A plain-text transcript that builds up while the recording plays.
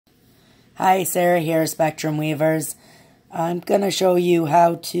Hi, Sarah here, Spectrum Weavers. I'm going to show you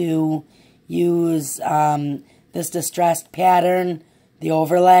how to use this distressed pattern, the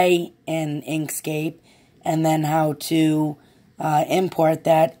overlay in Inkscape, and then how to import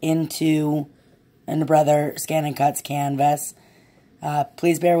that into Brother Scan and Cuts canvas.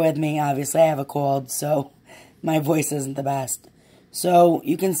 Please bear with me. Obviously, I have a cold, so my voice isn't the best. So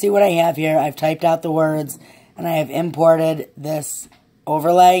you can see what I have here. I've typed out the words, and I have imported this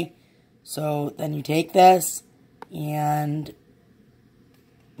overlay. So then you take this and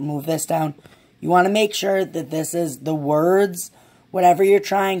move this down. You want to make sure that this is the words. Whatever you're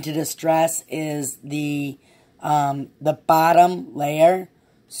trying to distress is the bottom layer.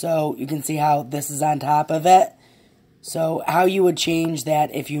 So you can see how this is on top of it. So how you would change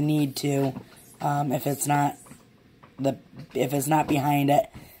that if you need to, if it's not behind it,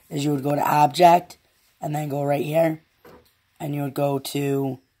 is you would go to Object and then go right here, and you would go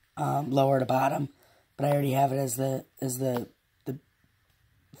to lower to bottom. But I already have it as the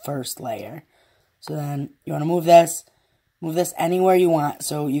first layer. So then you want to move this anywhere you want.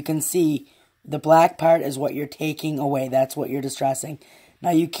 So you can see the black part is what you're taking away. That's what you're distressing. Now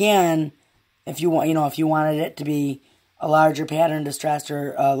you can, if you want, if you wanted it to be a larger pattern distressed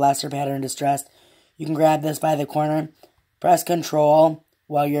or a lesser pattern distressed, you can grab this by the corner, press Control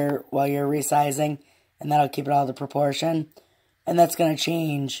while you're resizing, and that'll keep it all to proportion. And that's going to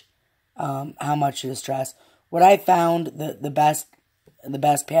change how much you distress. What I found the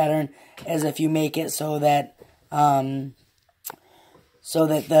best pattern is if you make it so that the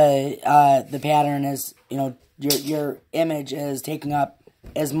pattern is, your image is taking up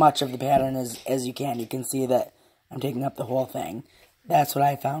as much of the pattern as you can. You can see that I'm taking up the whole thing. That's what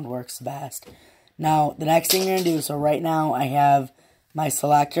I found works best. Now, the next thing you're going to do, so right now I have my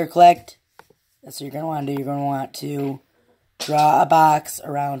selector clicked. That's what you're going to want to do. You're going to want to draw a box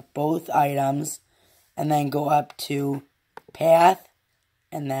around both items, and then go up to Path,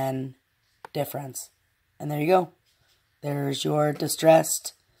 and then Difference. And there you go. There's your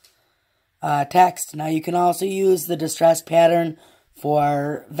distressed text. Now you can also use the distressed pattern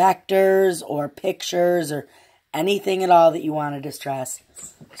for vectors or pictures or anything at all that you want to distress.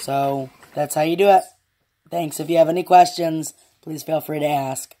 So that's how you do it. Thanks. If you have any questions, please feel free to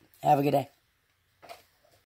ask. Have a good day.